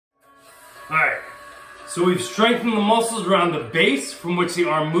Alright, so we've strengthened the muscles around the base from which the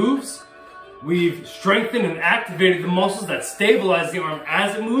arm moves. We've strengthened and activated the muscles that stabilize the arm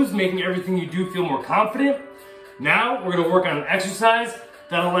as it moves, making everything you do feel more confident. Now we're going to work on an exercise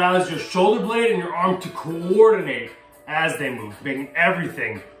that allows your shoulder blade and your arm to coordinate as they move, making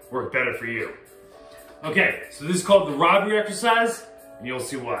everything work better for you. Okay, so this is called the Robbery exercise, and you'll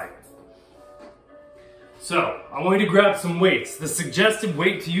see why. So, I want you to grab some weights. The suggested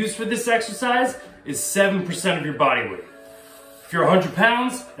weight to use for this exercise is 7% of your body weight. If you're 100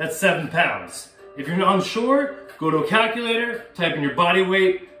 pounds, that's 7 pounds. If you're unsure, go to a calculator, type in your body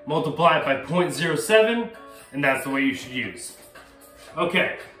weight, multiply it by 0.07, and that's the weight you should use.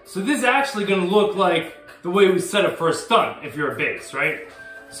 Okay, so this is actually going to look like the way we set up for a stunt if you're a base, right?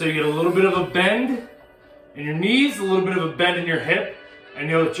 So you get a little bit of a bend in your knees, a little bit of a bend in your hip, and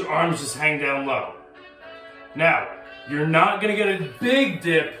you'll let your arms just hang down low. Now, you're not going to get a big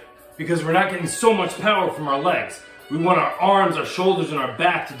dip because we're not getting so much power from our legs. We want our arms, our shoulders, and our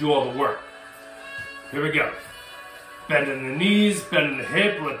back to do all the work. Here we go. Bend in the knees, bend in the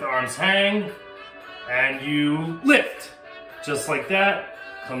hip, let the arms hang, and you lift. Just like that,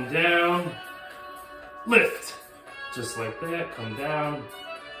 come down, lift. Just like that, come down,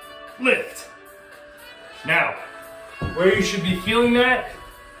 lift. Now, where you should be feeling that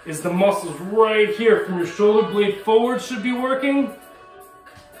is the muscles right here from your shoulder blade forward should be working,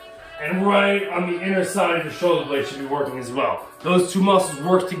 and right on the inner side of your shoulder blade should be working as well. Those two muscles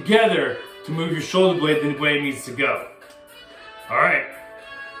work together to move your shoulder blade the way it needs to go. All right,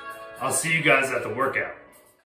 I'll see you guys at the workout.